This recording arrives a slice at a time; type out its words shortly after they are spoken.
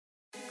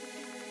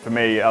For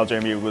me,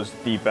 LJMU was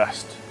the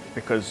best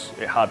because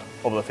it had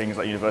other things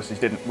that universities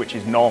didn't, which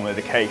is normally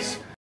the case.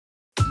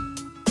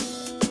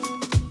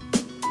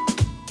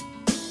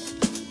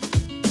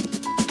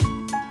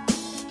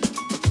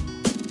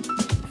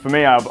 For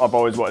me, I've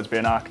always wanted to be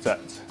an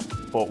architect,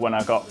 but when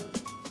I got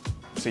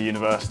to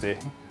university,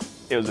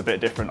 it was a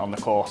bit different on the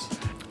course.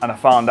 And I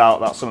found out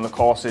that some of the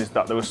courses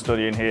that they were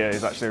studying here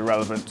is actually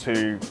relevant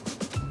to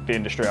the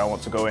industry I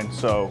want to go in.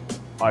 So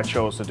I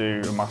chose to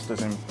do a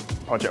Masters in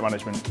Project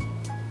Management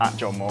at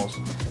John Moores.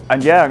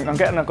 And yeah, I'm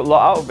getting a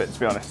lot out of it, to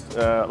be honest.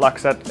 Like I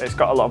said, it's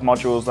got a lot of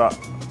modules that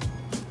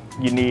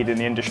you need in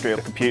the industry.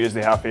 The computers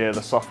they have here,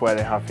 the software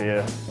they have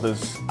here,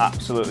 there's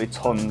absolutely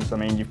tons. I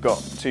mean, you've got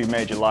 2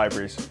 major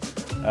libraries.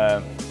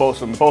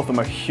 Both of them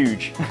are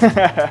huge.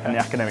 And the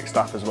academic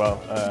staff as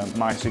well.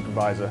 My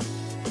supervisor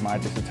for my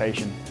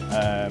dissertation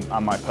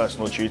and my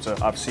personal tutor,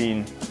 I've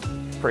seen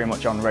pretty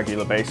much on a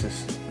regular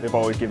basis. They've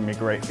always given me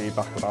great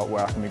feedback about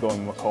where I can be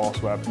going with my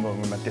course, where I can be going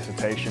with my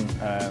dissertation.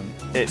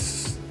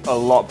 It's a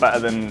lot better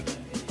than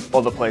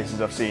other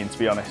places I've seen, to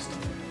be honest.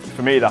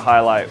 For me, the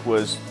highlight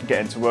was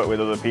getting to work with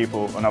other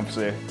people and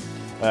obviously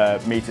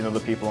meeting other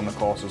people on the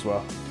course as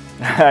well.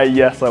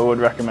 Yes, I would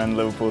recommend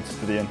Liverpool to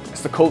study in.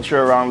 It's the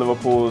culture around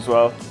Liverpool as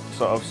well.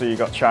 So obviously you've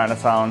got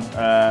Chinatown.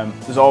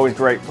 There's always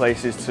great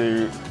places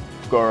to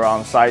go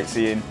around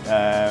sightseeing,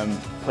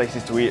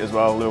 places to eat as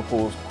well.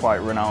 Liverpool's quite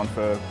renowned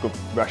for good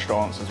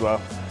restaurants as well.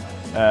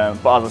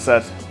 But as I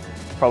said,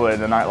 probably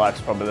the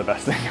nightlife's probably the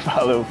best thing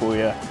about Liverpool,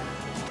 yeah.